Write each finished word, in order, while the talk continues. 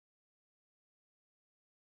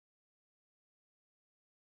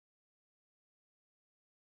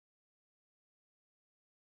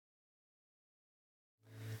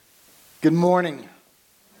Good morning.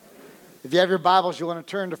 If you have your Bibles, you want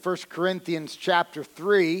to turn to 1 Corinthians chapter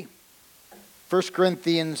 3. 1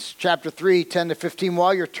 Corinthians chapter 3, 10 to 15.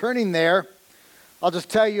 While you're turning there, I'll just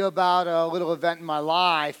tell you about a little event in my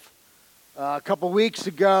life. A couple weeks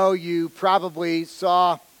ago, you probably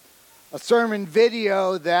saw a sermon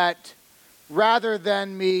video that rather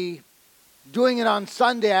than me doing it on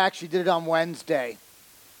Sunday, I actually did it on Wednesday.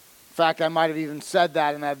 In fact, I might have even said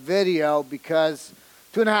that in that video because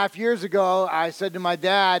 2.5 years ago, I said to my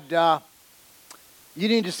dad, you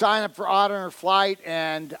need to sign up for Honor Flight,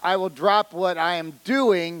 and I will drop what I am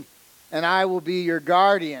doing, and I will be your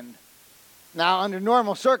guardian. Now, under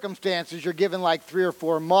normal circumstances, you're given like 3 or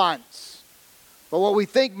 4 months. But what we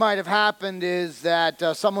think might have happened is that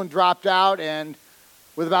someone dropped out, and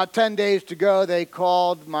with about 10 days to go, they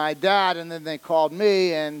called my dad, and then they called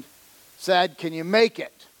me and said, "Can you make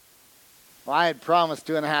it?" Well, I had promised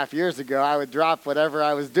 2.5 years ago I would drop whatever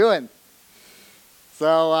I was doing.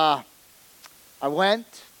 So I went.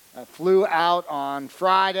 I flew out on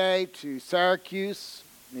Friday to Syracuse,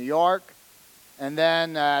 New York. And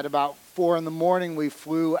then at about 4 in the morning, we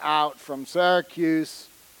flew out from Syracuse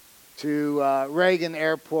to Reagan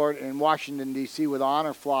Airport in Washington, D.C. with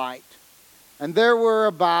Honor Flight. And there were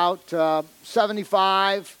about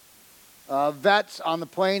 75 vets on the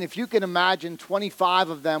plane. If you can imagine, 25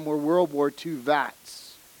 of them were World War II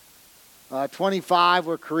vets. 25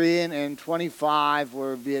 were Korean and 25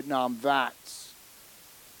 were Vietnam vets.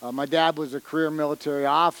 My dad was a career military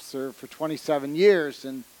officer for 27 years,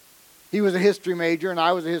 and he was a history major and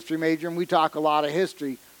I was a history major, and we talk a lot of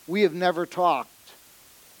history. We have never talked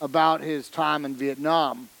about his time in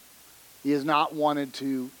Vietnam. He has not wanted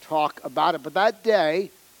to talk about it, but that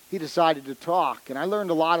day, he decided to talk, and I learned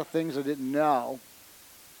a lot of things I didn't know.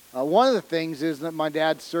 One of the things is that my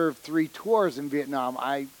dad served 3 tours in Vietnam.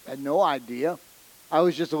 I had no idea. I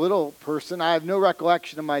was just a little person. I have no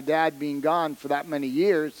recollection of my dad being gone for that many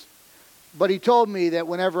years. But he told me that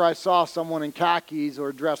whenever I saw someone in khakis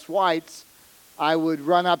or dressed whites, I would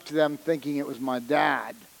run up to them thinking it was my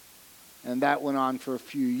dad. And that went on for a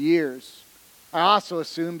few years. I also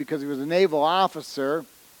assumed, because he was a naval officer,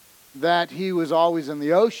 that he was always in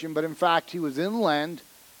the ocean, but in fact he was inland,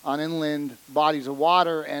 on inland bodies of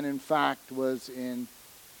water, and in fact was in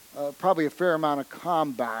probably a fair amount of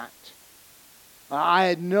combat. I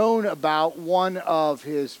had known about one of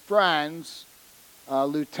his friends,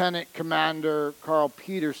 Lieutenant Commander Carl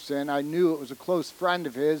Peterson. I knew it was a close friend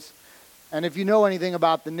of his. And if you know anything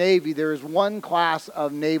about the Navy, there is one class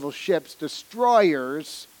of naval ships,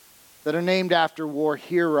 destroyers, that are named after war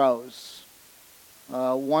heroes.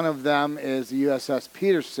 One of them is the USS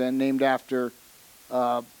Peterson, named after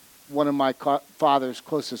one of my father's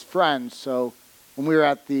closest friends. So when we were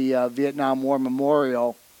at the Vietnam War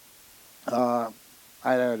Memorial, I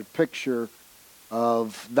had a picture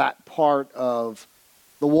of that part of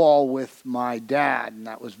the wall with my dad, and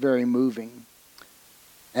that was very moving.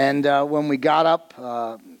 And when we got up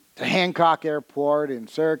to Hancock Airport in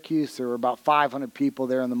Syracuse, there were about 500 people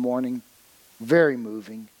there in the morning. Very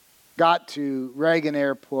moving. Got to Reagan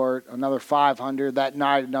Airport, another 500. That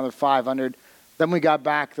night, another 500. Then we got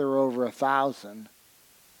back, there were over 1,000.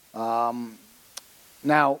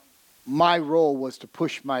 Now, my role was to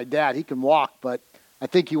push my dad. He can walk, but I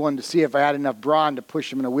think he wanted to see if I had enough brawn to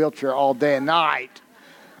push him in a wheelchair all day and night.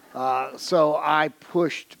 So I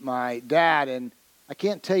pushed my dad, and I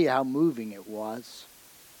can't tell you how moving it was.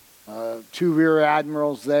 2 rear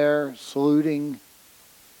admirals there saluting,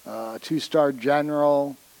 2-star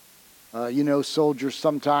general. Soldiers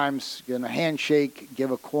sometimes in a handshake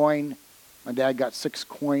give a coin. My dad got 6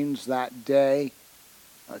 coins that day.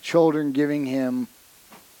 Children giving him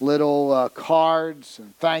little cards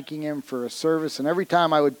and thanking him for his service. And every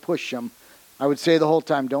time I would push him, I would say the whole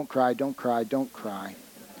time, "Don't cry, don't cry, don't cry."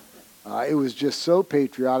 It was just so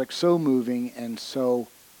patriotic, so moving, and so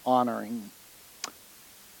honoring.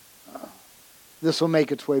 This will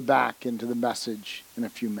make its way back into the message in a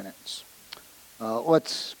few minutes.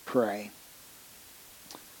 Let's pray.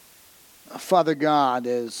 Father God,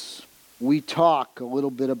 as we talk a little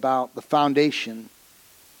bit about the foundation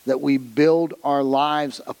that we build our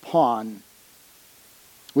lives upon,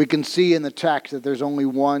 we can see in the text that there's only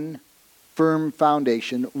one firm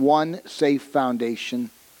foundation, one safe foundation,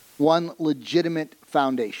 one legitimate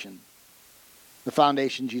foundation, the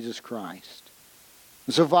foundation Jesus Christ.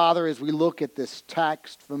 And so, Father, as we look at this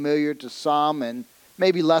text, familiar to some and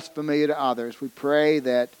maybe less familiar to others, we pray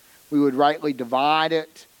that we would rightly divide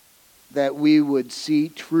it, that we would see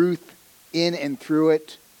truth in and through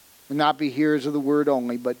it, and not be hearers of the word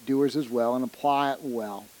only, but doers as well, and apply it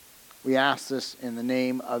well. We ask this in the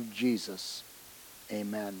name of Jesus.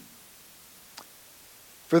 Amen.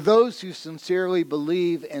 For those who sincerely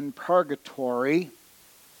believe in purgatory,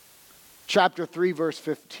 chapter 3, verse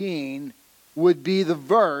 15 would be the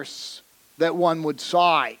verse that one would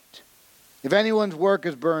cite. If anyone's work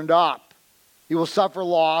is burned up, he will suffer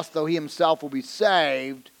loss, though he himself will be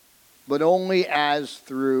saved, but only as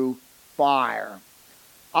through fire.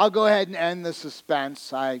 I'll go ahead and end the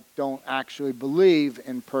suspense. I don't actually believe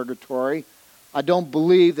in purgatory. I don't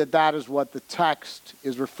believe that that is what the text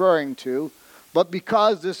is referring to. But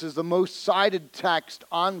because this is the most cited text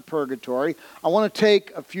on purgatory, I want to take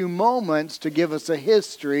a few moments to give us a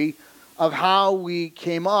history of how we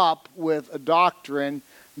came up with a doctrine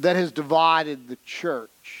that has divided the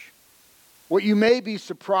church. What you may be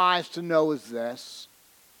surprised to know is this: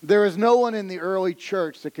 there is no one in the early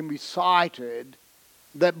church that can be cited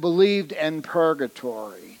that believed in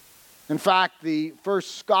purgatory. In fact, the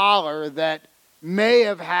first scholar that may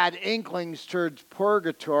have had inklings towards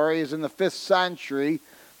purgatory is in the 5th century.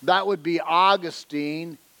 That would be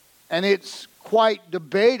Augustine, and it's quite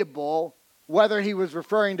debatable whether he was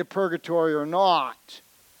referring to purgatory or not.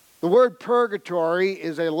 The word purgatory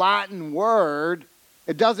is a Latin word.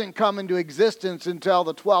 It doesn't come into existence until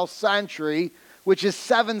the 12th century, which is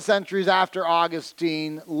 7 centuries after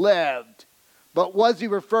Augustine lived. But was he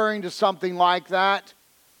referring to something like that?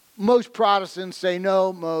 Most Protestants say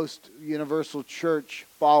no. Most universal church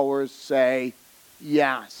followers say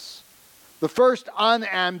yes. The first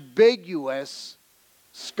unambiguous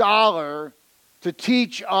scholar to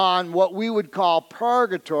teach on what we would call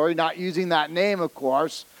purgatory, not using that name, of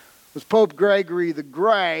course, was Pope Gregory the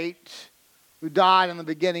Great, who died in the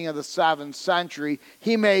beginning of the 7th century.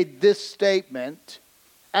 He made this statement: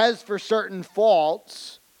 "As for certain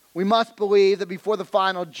faults, we must believe that before the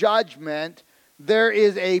final judgment, there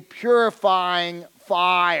is a purifying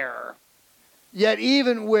fire." Yet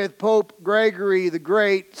even with Pope Gregory the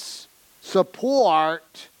Great's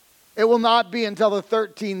support, it will not be until the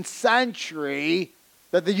 13th century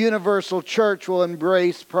that the universal church will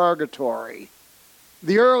embrace purgatory.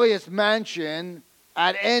 The earliest mention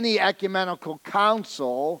at any ecumenical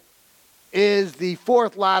council is the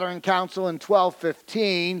Fourth Lateran Council in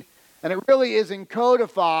 1215, and it really isn't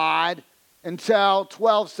codified until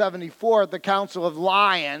 1274 at the Council of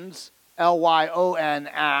Lyons,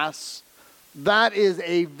 Lyons. That is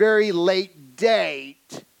a very late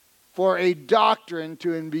date for a doctrine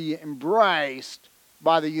to be embraced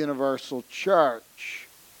by the universal church.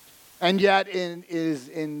 And yet it is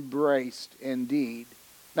embraced indeed.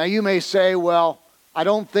 Now you may say, well, I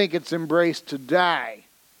don't think it's embraced today.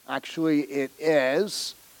 Actually, it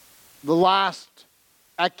is. The last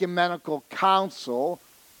ecumenical council,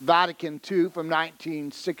 Vatican II, from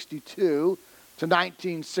 1962 to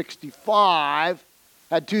 1965,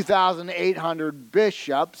 had 2,800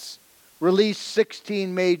 bishops, released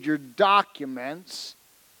 16 major documents,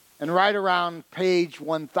 and right around page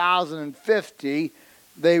 1050,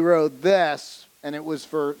 they wrote this, and it was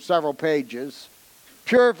for several pages: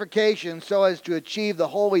 "Purification so as to achieve the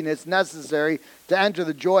holiness necessary to enter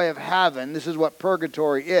the joy of heaven." This is what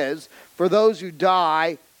purgatory is: "For those who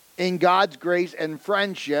die in God's grace and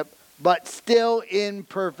friendship, but still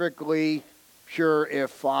imperfectly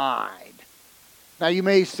purified." Now you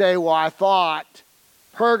may say, well, I thought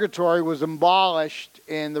purgatory was abolished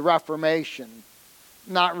in the Reformation.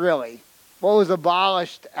 Not really. What was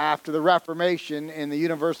abolished after the Reformation in the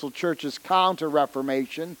Universal Church's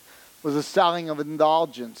Counter-Reformation was the selling of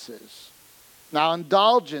indulgences. Now,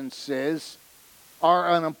 indulgences are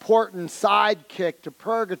an important sidekick to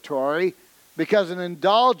purgatory because an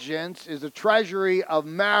indulgence is a treasury of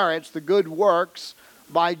merits, the good works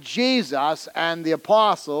by Jesus and the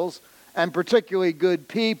apostles, and particularly good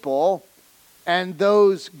people, and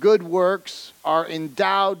those good works are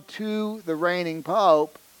endowed to the reigning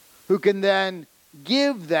pope, who can then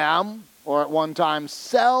give them, or at one time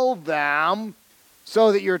sell them,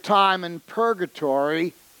 so that your time in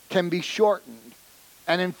purgatory can be shortened.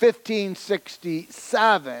 And in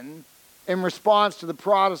 1567, in response to the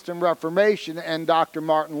Protestant Reformation and Dr.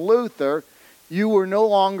 Martin Luther, you were no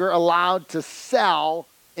longer allowed to sell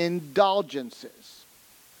indulgences.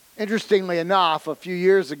 Interestingly enough, a few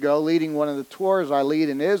years ago, leading one of the tours I lead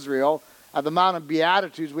in Israel, at the Mount of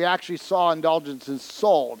Beatitudes, we actually saw indulgences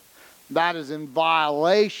sold. That is in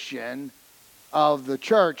violation of the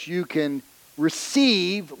church. You can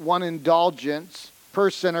receive one indulgence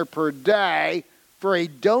per sinner per day for a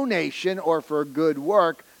donation or for a good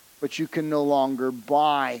work, but you can no longer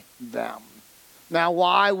buy them. Now,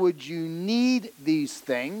 why would you need these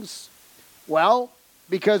things? Well,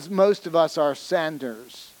 because most of us are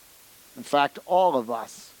sinners. In fact, all of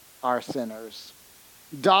us are sinners.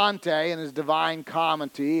 Dante, in his Divine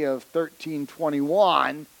Comedy of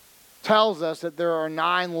 1321, tells us that there are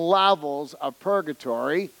 9 levels of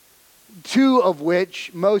purgatory, 2 of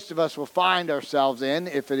which most of us will find ourselves in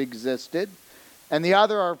if it existed, and the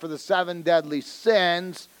other are for the 7 deadly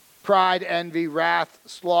sins: pride, envy, wrath,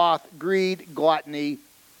 sloth, greed, gluttony,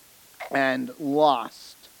 and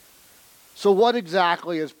lust. So what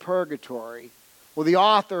exactly is purgatory? Well, the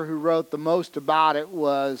author who wrote the most about it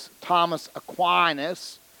was Thomas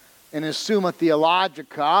Aquinas in his Summa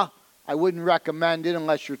Theologica. I wouldn't recommend it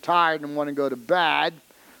unless you're tired and want to go to bed.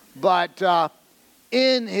 But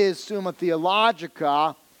in his Summa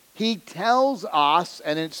Theologica, he tells us,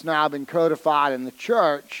 and it's now been codified in the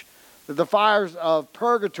church, that the fires of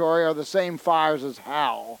purgatory are the same fires as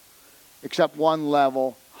hell, except one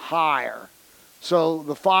level higher. So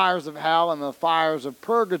the fires of hell and the fires of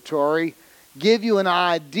purgatory give you an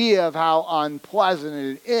idea of how unpleasant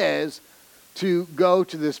it is to go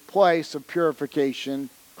to this place of purification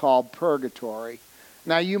called purgatory.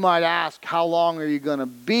 Now you might ask, how long are you going to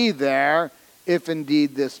be there if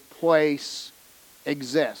indeed this place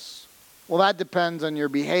exists? Well, that depends on your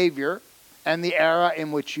behavior and the era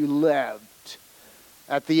in which you lived.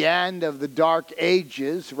 At the end of the Dark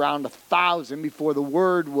Ages, around 1000 before the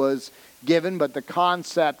word was given, but the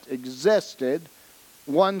concept existed,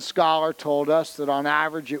 one scholar told us that on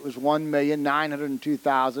average it was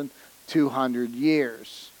 1,902,200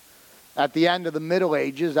 years. At the end of the Middle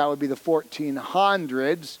Ages, that would be the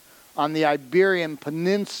 1400s, on the Iberian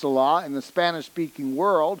Peninsula in the Spanish-speaking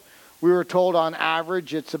world, we were told on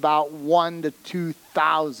average it's about 1,000 to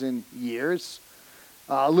 2,000 years.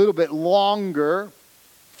 A little bit longer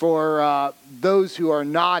for those who are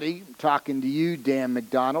naughty, talking to you, Dan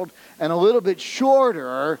McDonald, and a little bit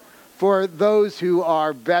shorter for those who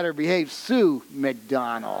are better behaved, Sue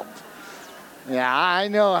McDonald. Yeah, I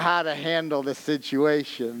know how to handle the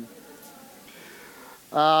situation.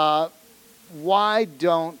 Why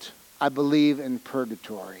don't I believe in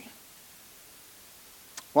purgatory?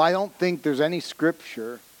 Well, I don't think there's any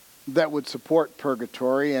scripture that would support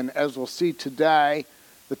purgatory, and as we'll see today,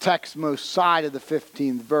 the text most cited, the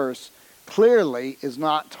 15th verse, clearly is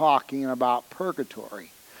not talking about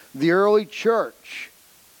purgatory. The early church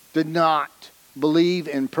did not believe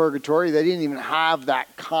in purgatory. They didn't even have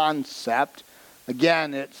that concept.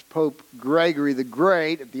 Again, it's Pope Gregory the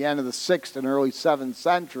Great at the end of the 6th and early 7th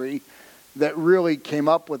century that really came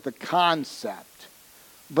up with the concept.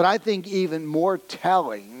 But I think even more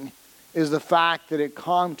telling is the fact that it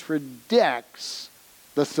contradicts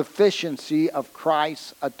the sufficiency of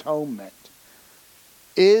Christ's atonement.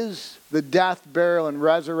 Is the death, burial, and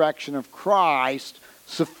resurrection of Christ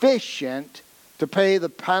sufficient to pay the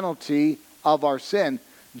penalty of our sin?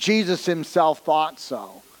 Jesus himself thought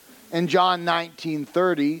so. In John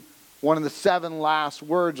 19:30, one of the 7 last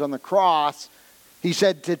words on the cross, he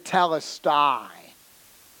said, "Tetelestai."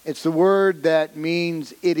 It's the word that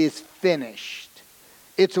means it is finished.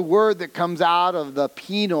 It's a word that comes out of the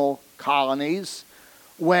penal colonies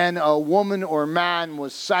when a woman or man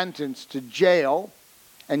was sentenced to jail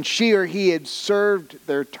and she or he had served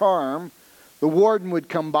their term. The warden would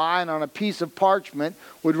come by and on a piece of parchment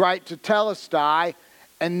would write "Tetelestai"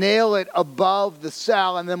 and nail it above the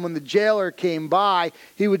cell. And then when the jailer came by,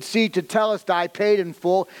 he would see "Tetelestai" paid in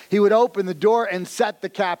full. He would open the door and set the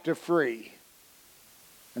captive free.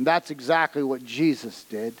 And that's exactly what Jesus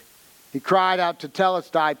did. He cried out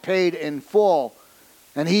 "Tetelestai," paid in full.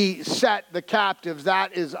 And he set the captives,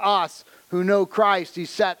 that is us who know Christ, he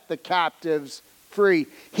set the captives free.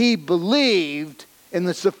 He believed in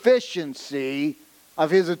the sufficiency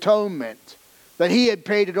of his atonement, that he had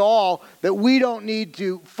paid it all, that we don't need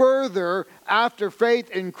to further, after faith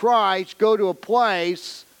in Christ, go to a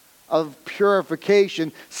place of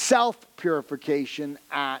purification, self-purification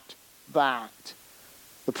at that.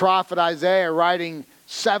 The prophet Isaiah, writing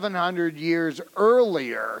 700 years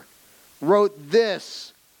earlier, wrote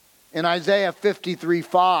this in Isaiah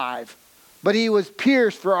 53:5. "But he was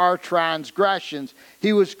pierced for our transgressions.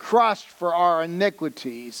 He was crushed for our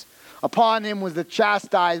iniquities. Upon him was the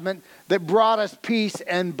chastisement that brought us peace,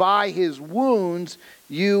 and by his wounds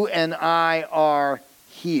you and I are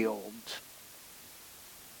healed."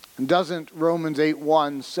 And doesn't Romans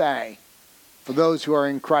 8:1 say, "For those who are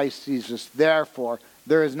in Christ Jesus, therefore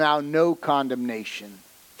there is now no condemnation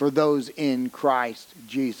for those in Christ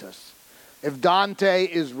Jesus"? If Dante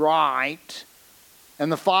is right,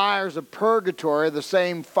 and the fires of purgatory are the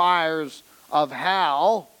same fires of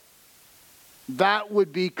hell, that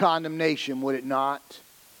would be condemnation, would it not?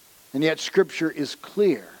 And yet Scripture is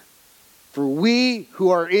clear. For we who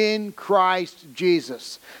are in Christ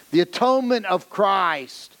Jesus, the atonement of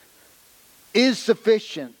Christ is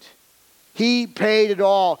sufficient. He paid it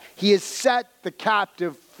all. He has set the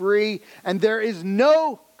captive free, and there is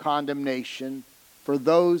no condemnation for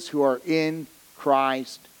those who are in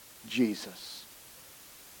Christ Jesus.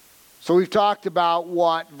 So we've talked about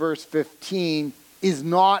what verse 15 is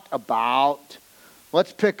not about.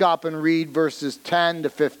 Let's pick up and read verses 10 to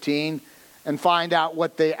 15 and find out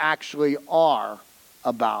what they actually are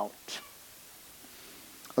about.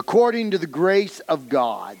 According to the grace of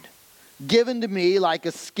God, given to me like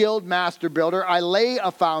a skilled master builder, I lay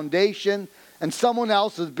a foundation and someone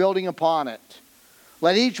else is building upon it.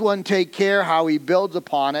 Let each one take care how he builds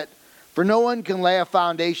upon it, for no one can lay a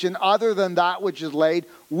foundation other than that which is laid,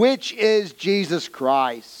 which is Jesus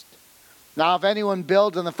Christ. Now if anyone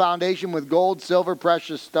builds on the foundation with gold, silver,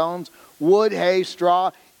 precious stones, wood, hay,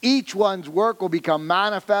 straw, each one's work will become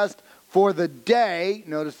manifest, for the day,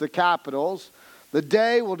 notice the capitals, the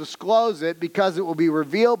day will disclose it, because it will be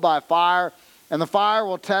revealed by fire, and the fire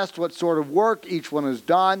will test what sort of work each one has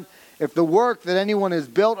done. If the work that anyone has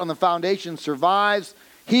built on the foundation survives,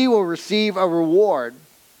 he will receive a reward.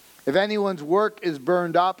 If anyone's work is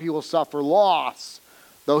burned up, he will suffer loss,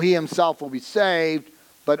 though he himself will be saved,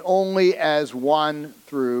 but only as one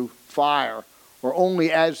through fire, or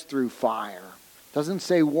only as through fire. It doesn't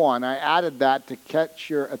say one. I added that to catch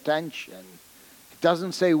your attention. It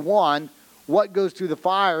doesn't say one. What goes through the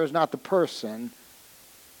fire is not the person,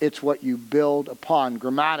 it's what you build upon.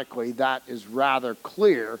 Grammatically, that is rather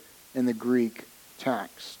clear in the Greek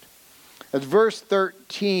text. As verse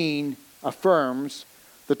 13 affirms,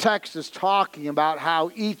 the text is talking about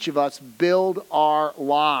how each of us build our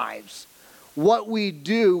lives, what we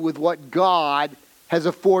do with what God has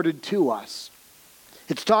afforded to us.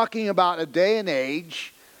 It's talking about a day and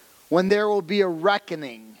age when there will be a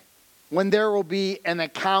reckoning, when there will be an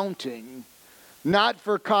accounting, not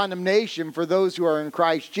for condemnation for those who are in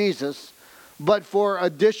Christ Jesus, but for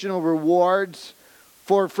additional rewards,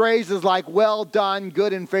 for phrases like, well done,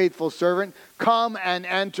 good and faithful servant, come and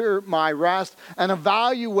enter my rest, an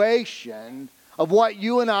evaluation of what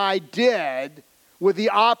you and I did with the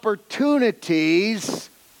opportunities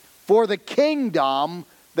for the kingdom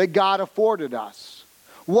that God afforded us.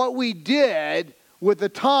 What we did with the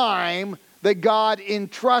time that God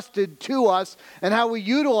entrusted to us and how we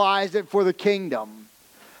utilized it for the kingdom.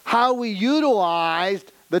 How we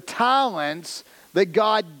utilized the talents that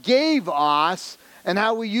God gave us and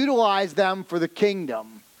how we utilized them for the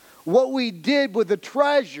kingdom. What we did with the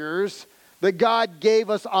treasures that God gave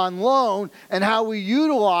us on loan and how we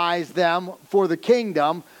utilized them for the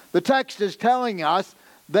kingdom. The text is telling us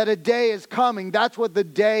that a day is coming. That's what the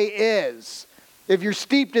day is. If you're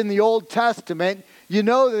steeped in the Old Testament, you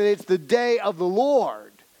know that it's the day of the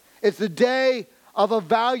Lord. It's the day of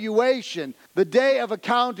evaluation, the day of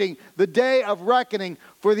accounting, the day of reckoning.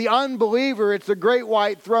 For the unbeliever, it's the great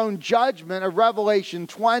white throne judgment of Revelation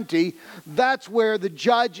 20. That's where the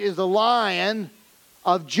judge is the Lion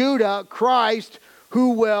of Judah, Christ,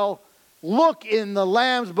 who will look in the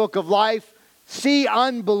Lamb's book of life, see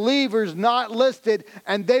unbelievers not listed,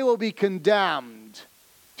 and they will be condemned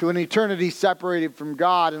to an eternity separated from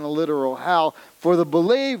God in a literal hell. For the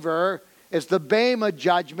believer, it's the Bema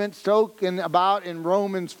judgment spoken about in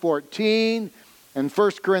Romans 14 and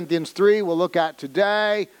 1 Corinthians 3 we'll look at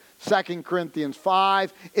today, 2 Corinthians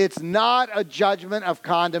 5. It's not a judgment of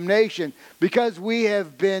condemnation because we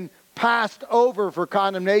have been passed over for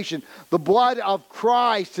condemnation. The blood of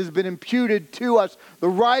Christ has been imputed to us. The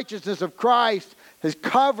righteousness of Christ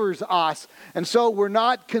covers us. And so we're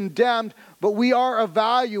not condemned, but we are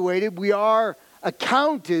evaluated. We are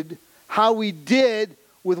accounted how we did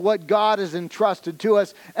with what God has entrusted to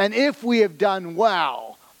us. And if we have done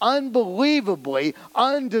well, unbelievably,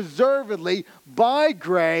 undeservedly, by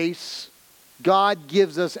grace, God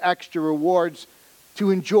gives us extra rewards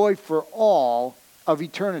to enjoy for all of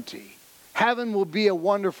eternity. Heaven will be a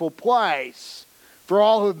wonderful place for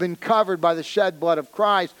all who have been covered by the shed blood of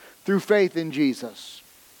Christ through faith in Jesus.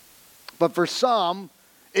 But for some,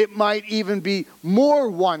 it might even be more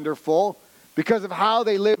wonderful because of how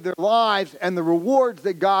they live their lives and the rewards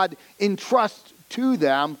that God entrusts to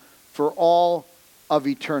them for all of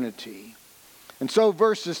eternity. And so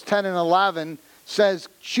verses 10 and 11 says,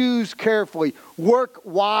 choose carefully, work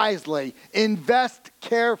wisely, invest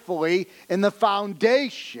carefully in the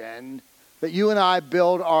foundation that you and I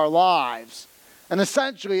build our lives. And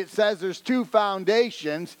essentially it says there's two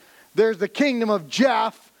foundations. There's the kingdom of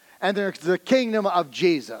Jeff and there's the kingdom of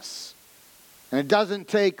Jesus. And it doesn't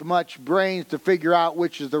take much brains to figure out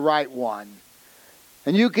which is the right one.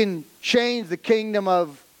 And you can change the kingdom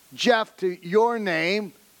of Jeff to your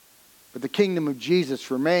name But the kingdom of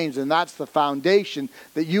Jesus remains, and that's the foundation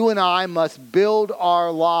that you and I must build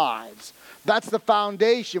our lives. That's the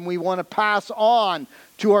foundation we want to pass on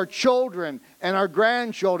to our children and our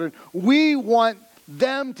grandchildren. We want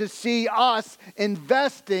them to see us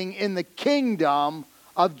investing in the kingdom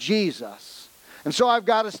of Jesus. And so I've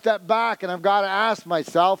got to step back and I've got to ask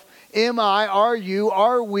myself,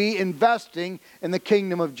 are we investing in the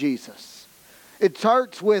kingdom of Jesus? It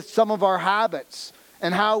starts with some of our habits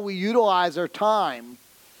and how we utilize our time.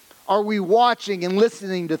 Are we watching and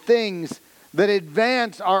listening to things that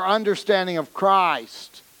advance our understanding of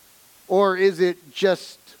Christ? Or is it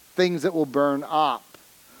just things that will burn up?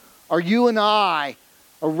 Are you and I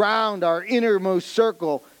around our innermost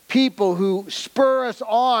circle people who spur us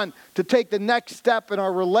on to take the next step in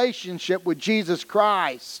our relationship with Jesus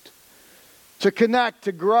Christ? To connect,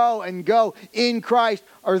 to grow and go in Christ?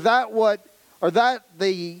 Are that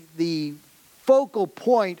the focal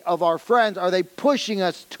point of our friends? Are they pushing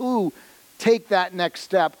us to take that next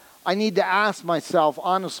step? I need to ask myself,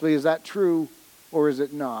 honestly, is that true or is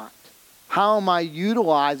it not? How am I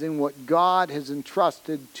utilizing what God has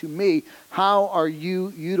entrusted to me? How are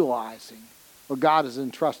you utilizing what God has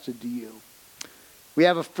entrusted to you? We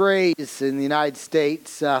have a phrase in the United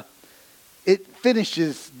States. It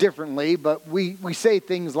finishes differently, but we say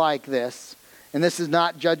things like this, and this is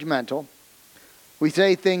not judgmental. We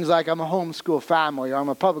say things like, I'm a homeschool family, or I'm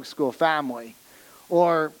a public school family,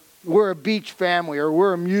 or we're a beach family, or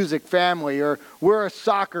we're a music family, or we're a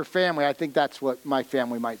soccer family. I think that's what my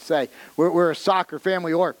family might say. We're a soccer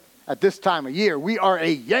family, or at this time of year, we are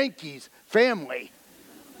a Yankees family.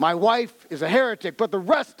 My wife is a heretic, but the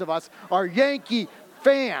rest of us are Yankee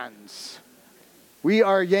fans. We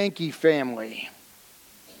are a Yankee family.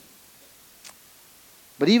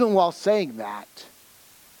 But even while saying that,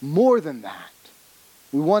 more than that,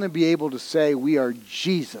 we want to be able to say we are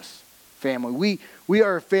Jesus' family. We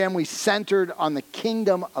are a family centered on the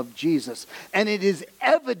kingdom of Jesus. And it is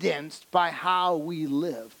evidenced by how we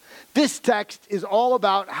live. This text is all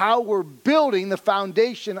about how we're building the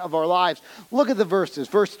foundation of our lives. Look at the verses.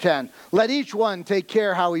 Verse 10, let each one take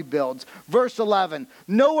care how he builds. Verse 11,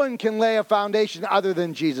 no one can lay a foundation other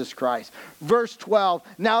than Jesus Christ. Verse 12,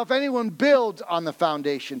 now if anyone builds on the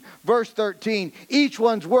foundation. Verse 13, each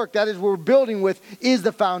one's work, that is we're building with, is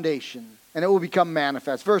the foundation, and it will become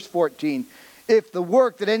manifest. Verse 14, if the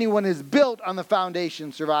work that anyone has built on the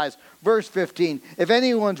foundation survives. Verse 15, if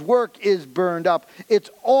anyone's work is burned up. It's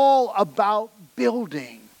all about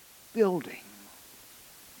building. Building.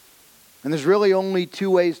 And there's really only two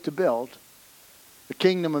ways to build. The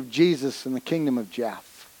kingdom of Jesus and the kingdom of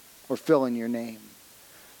Jeff. Or fill in your name.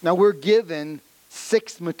 Now we're given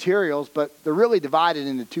 6 materials, but they're really divided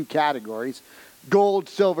into 2 categories. Gold,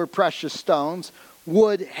 silver, precious stones,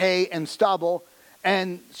 wood, hay, and stubble.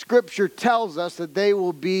 And Scripture tells us that they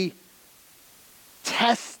will be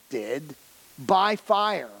tested by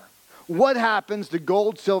fire. What happens to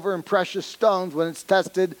gold, silver, and precious stones when it's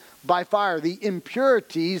tested by fire? The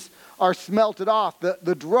impurities are smelted off.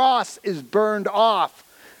 The dross is burned off.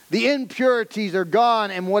 The impurities are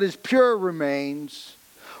gone, and what is pure remains.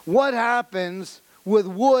 What happens with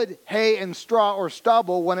wood, hay, and straw or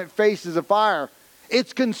stubble when it faces a fire?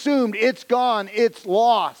 It's consumed. It's gone. It's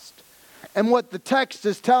lost. And what the text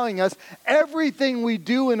is telling us, everything we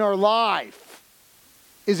do in our life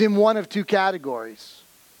is in one of 2 categories.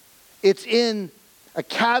 It's in a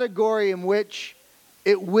category in which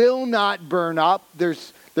it will not burn up.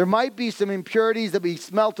 There might be some impurities that be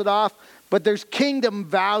smelted off, but there's kingdom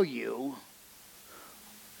value.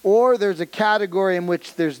 Or there's a category in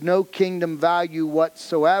which there's no kingdom value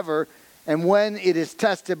whatsoever, and when it is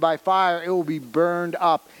tested by fire, it will be burned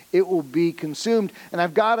up. It will be consumed. And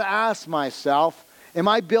I've got to ask myself, am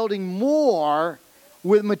I building more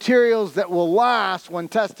with materials that will last when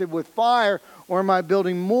tested with fire, or am I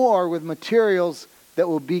building more with materials that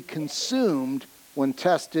will be consumed when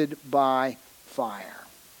tested by fire?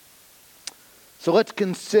 So let's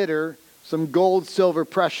consider some gold, silver,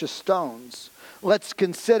 precious stones. Let's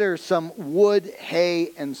consider some wood,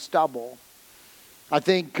 hay, and stubble. I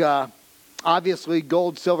think obviously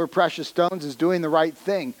gold, silver, precious stones is doing the right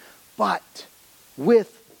thing, but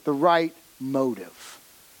with the right motive.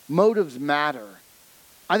 Motives matter.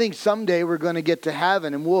 I think someday we're going to get to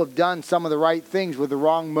heaven and we'll have done some of the right things with the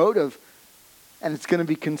wrong motive, and it's going to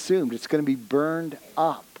be consumed. It's going to be burned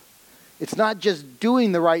up. It's not just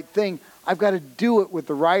doing the right thing. I've got to do it with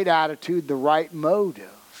the right attitude, the right motive.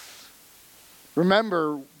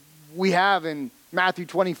 Remember, we have in Matthew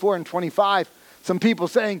 24 and 25 some people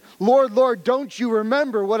saying, Lord, Lord, don't you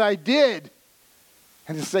remember what I did?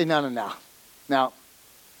 And just say, no.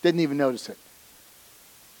 Didn't even notice it.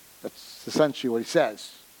 That's essentially what he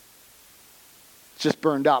says. It's just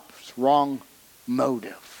burned up. It's wrong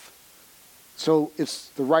motive. So it's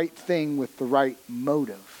the right thing with the right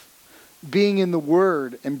motive. Being in the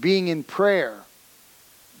Word and being in prayer,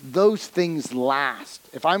 those things last.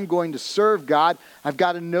 If I'm going to serve God, I've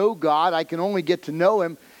got to know God. I can only get to know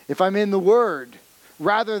Him if I'm in the Word.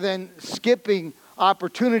 Rather than skipping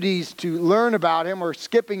opportunities to learn about Him or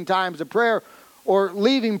skipping times of prayer or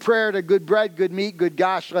leaving prayer to good bread, good meat, good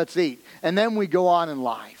gosh, let's eat. And then we go on in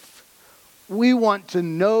life. We want to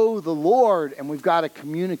know the Lord, and we've got to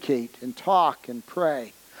communicate and talk and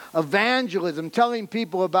pray. Evangelism, telling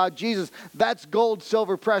people about Jesus, that's gold,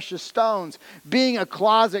 silver, precious stones. Being a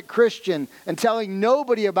closet Christian and telling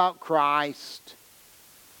nobody about Christ,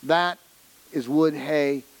 that is wood,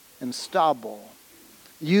 hay, and stubble.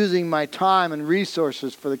 Using my time and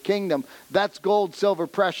resources for the kingdom, that's gold, silver,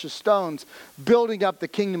 precious stones. Building up the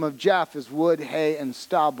kingdom of Jeff is wood, hay, and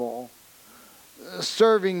stubble.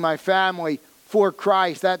 Serving my family for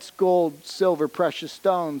Christ, that's gold, silver, precious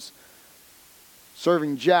stones.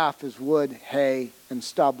 Serving Jeff is wood, hay, and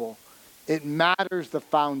stubble. It matters the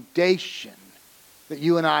foundation that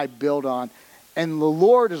you and I build on. And the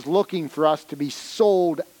Lord is looking for us to be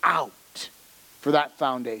sold out for that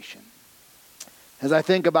foundation. As I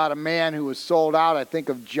think about a man who was sold out, I think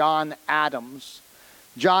of John Adams.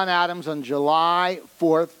 John Adams on July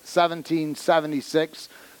 4th, 1776,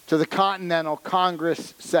 to the Continental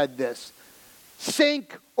Congress said this: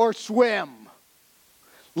 "Sink or swim,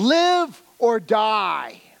 live or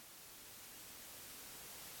die.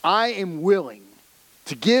 I am willing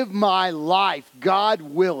to give my life, God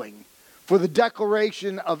willing, for the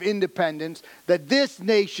Declaration of Independence, that this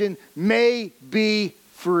nation may be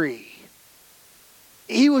free."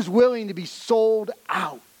 He was willing to be sold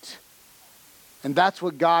out. And that's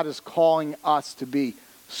what God is calling us to be.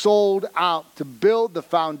 Sold out to build the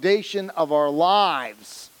foundation of our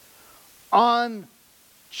lives on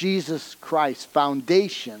Jesus Christ.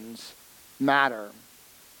 Foundations matter.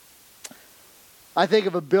 I think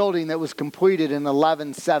of a building that was completed in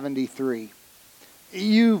 1173.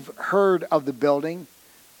 You've heard of the building.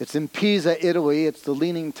 It's in Pisa, Italy. It's the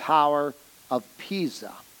Leaning Tower of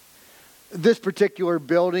Pisa. This particular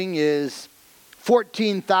building is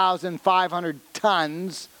 14,500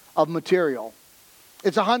 tons of material.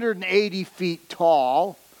 It's 180 feet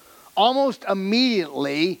tall. Almost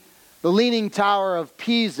immediately, the Leaning Tower of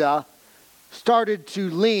Pisa started to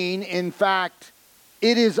lean. In fact,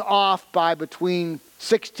 it is off by between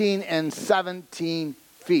 16 and 17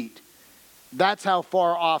 feet. That's how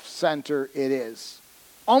far off center it is.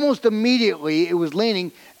 Almost immediately, it was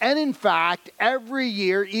leaning. And in fact, every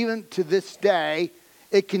year, even to this day,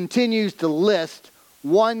 it continues to list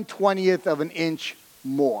 1/20th of an inch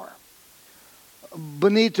more.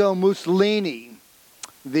 Benito Mussolini,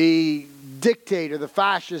 the dictator, the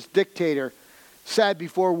fascist dictator, said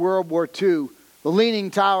before World War II, the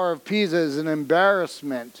Leaning Tower of Pisa is an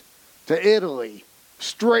embarrassment to Italy.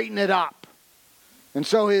 Straighten it up. And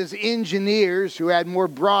so his engineers, who had more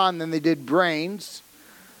brawn than they did brains,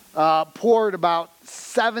 poured about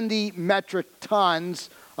 70 metric tons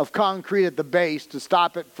of concrete at the base to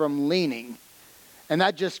stop it from leaning. And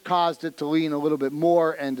that just caused it to lean a little bit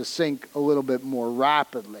more and to sink a little bit more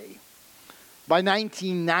rapidly. By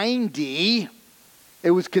 1990,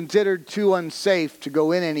 it was considered too unsafe to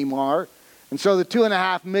go in anymore. And so the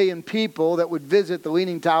 2.5 million people that would visit the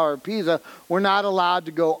Leaning Tower of Pisa were not allowed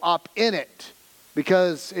to go up in it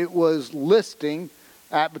because it was listing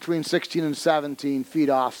at between 16 and 17 feet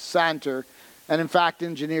off center. And in fact,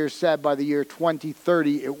 engineers said by the year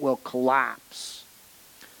 2030, it will collapse.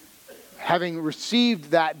 Having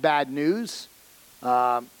received that bad news,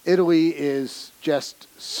 Italy is just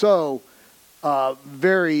so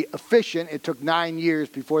very efficient. It took 9 years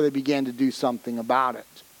before they began to do something about it.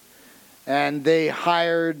 And they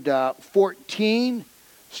hired 14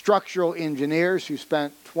 structural engineers who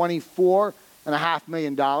spent $24.5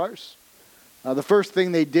 million. The first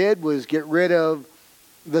thing they did was get rid of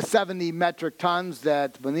the 70 metric tons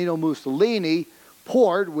that Benito Mussolini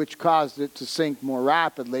poured, which caused it to sink more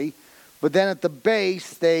rapidly. But then at the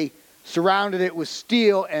base, they surrounded it with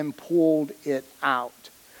steel and pulled it out.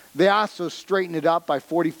 They also straightened it up by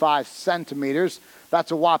 45 centimeters.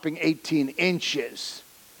 That's a whopping 18 inches.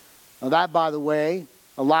 Now that, by the way,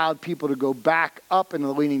 allowed people to go back up in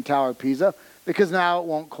the Leaning Tower of Pisa because now it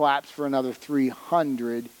won't collapse for another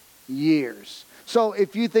 300 years. So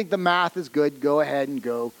if you think the math is good, go ahead and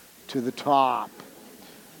go to the top.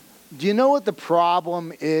 Do you know what the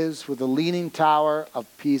problem is with the Leaning Tower of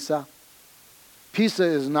Pisa? Pisa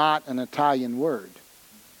is not an Italian word.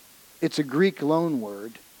 It's a Greek loan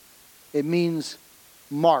word. It means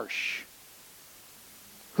marsh?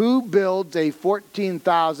 Who builds a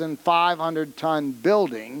 14,500-ton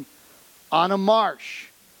building on a marsh?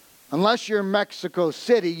 Unless you're in Mexico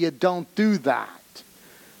City, you don't do that.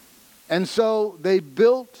 And so they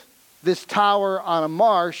built this tower on a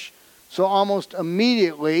marsh, so almost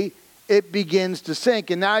immediately it begins to sink.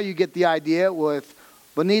 And now you get the idea with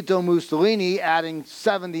Benito Mussolini adding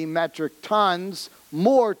 70 metric tons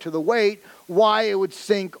more to the weight, why it would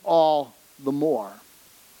sink all the more.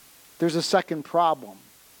 There's a second problem.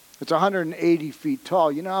 It's 180 feet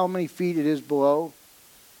tall. You know how many feet it is below?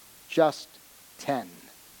 Just 10.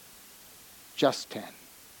 Just 10.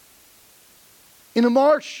 In a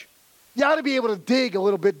marsh, you ought to be able to dig a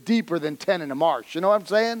little bit deeper than 10 in a marsh. You know what I'm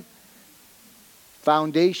saying?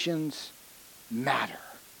 Foundations matter.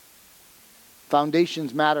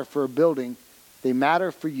 Foundations matter for a building. They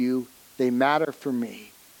matter for you. They matter for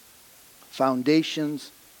me.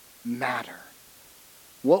 Foundations matter.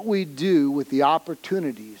 What we do with the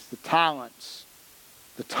opportunities, the talents,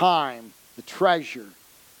 the time, the treasure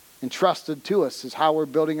entrusted to us is how we're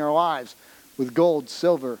building our lives with gold,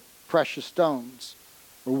 silver, precious stones,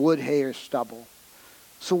 or wood, hay, or stubble.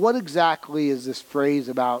 So what exactly is this phrase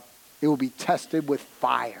about it will be tested with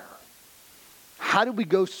fire? How did we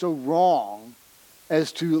go so wrong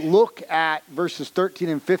as to look at verses 13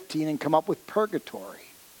 and 15 and come up with purgatory?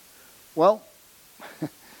 Well,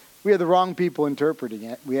 we had the wrong people interpreting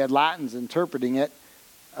it. We had Latins interpreting it.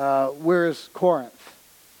 Where's Corinth?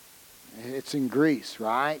 It's in Greece,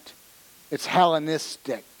 right? It's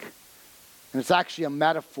Hellenistic. And it's actually a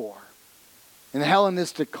metaphor. In the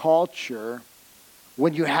Hellenistic culture,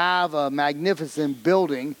 when you have a magnificent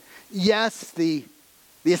building, yes, the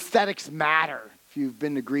aesthetics matter. If you've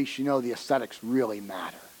been to Greece, you know the aesthetics really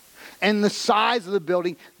matter. And the size of the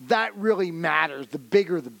building, that really matters. The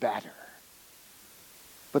bigger, the better.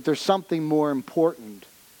 But there's something more important,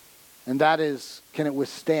 and that is, can it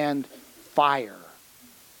withstand fire?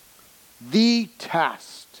 The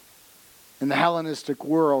test in the Hellenistic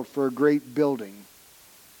world for a great building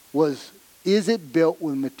was, is it built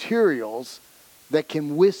with materials that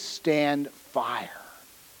can withstand fire?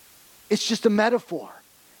 It's just a metaphor.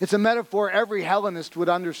 It's a metaphor every Hellenist would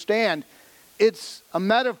understand. It's a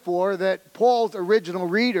metaphor that Paul's original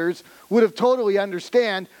readers would have totally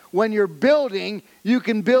understand. When you're building, you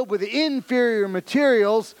can build with inferior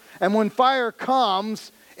materials, and when fire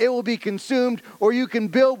comes, it will be consumed, or you can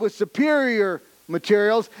build with superior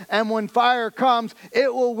materials, and when fire comes,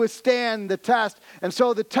 it will withstand the test. And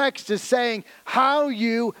so the text is saying how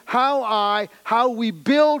you, how I, how we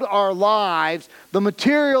build our lives, the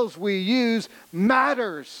materials we use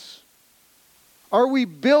matters. Are we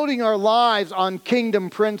building our lives on kingdom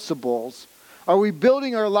principles? Are we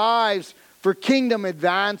building our lives for kingdom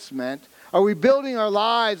advancement? Are we building our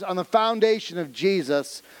lives on the foundation of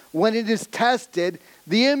Jesus? When it is tested,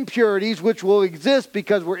 the impurities which will exist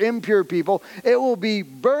because we're impure people, it will be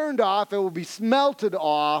burned off, it will be smelted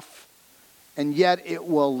off, and yet it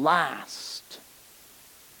will last.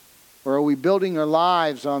 Or are we building our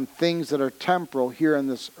lives on things that are temporal here on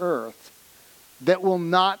this earth that will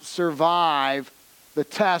not survive the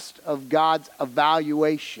test of God's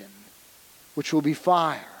evaluation, which will be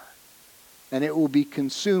fire, and it will be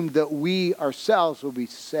consumed, that we ourselves will be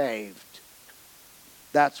saved?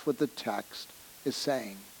 That's what the text is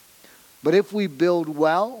saying. But if we build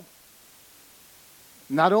well,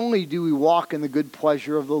 not only do we walk in the good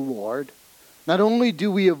pleasure of the Lord, not only do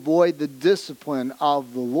we avoid the discipline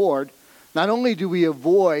of the Lord, not only do we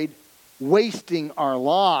avoid wasting our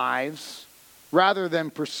lives rather than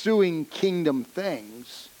pursuing kingdom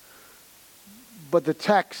things, but the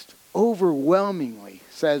text overwhelmingly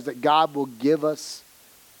says that God will give us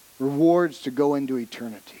rewards to go into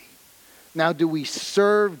eternity. Now, do we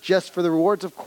serve just for the rewards? Of course.